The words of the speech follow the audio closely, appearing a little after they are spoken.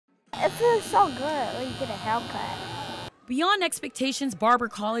It feels so good when you get a haircut. Beyond Expectations Barber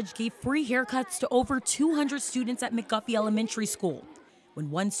College gave free haircuts to over 200 students at McGuffey Elementary School. When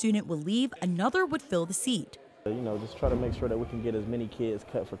one student would leave, another would fill the seat. Just try to make sure that we can get as many kids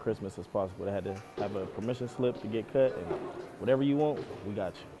cut for Christmas as possible. They had to have a permission slip to get cut, and whatever you want, we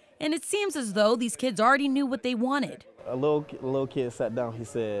got you. And it seems as though these kids already knew what they wanted. A little kid sat down, he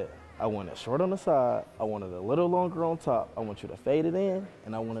said, I want it short on the side, I want it a little longer on top, I want you to fade it in,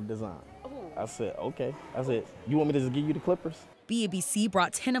 and I want a design. I said, okay. I said, you want me to just give you the clippers? BABC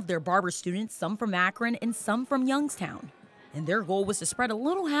brought 10 of their barber students, some from Akron and some from Youngstown. And their goal was to spread a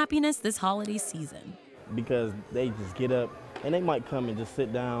little happiness this holiday season. Because they just get up and they might come and just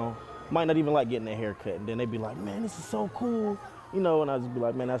sit down, might not even like getting their hair cut, and then they'd be like, man, this is so cool, and I just be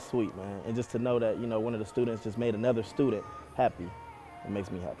like, man, that's sweet, man. And just to know that, one of the students just made another student happy, it makes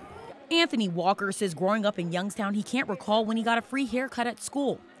me happy. Anthony Walker says growing up in Youngstown, he can't recall when he got a free haircut at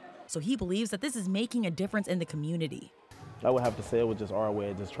school. So he believes that this is making a difference in the community. I would have to say it was just our way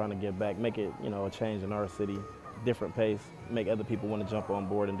of just trying to give back, make it, a change in our city, different pace, make other people want to jump on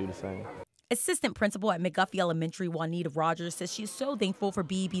board and do the same. Assistant principal at McGuffey Elementary, Juanita Rogers, says she's so thankful for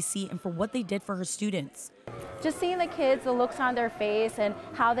BABC and for what they did for her students. Just seeing the kids, the looks on their face and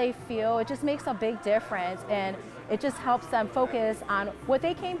how they feel, it just makes a big difference, and it just helps them focus on what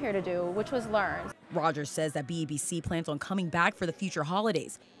they came here to do, which was learn. Rogers says that BABC plans on coming back for the future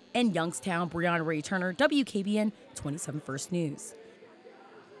holidays. In Youngstown, Brianna Ray Turner, WKBN 27 First News.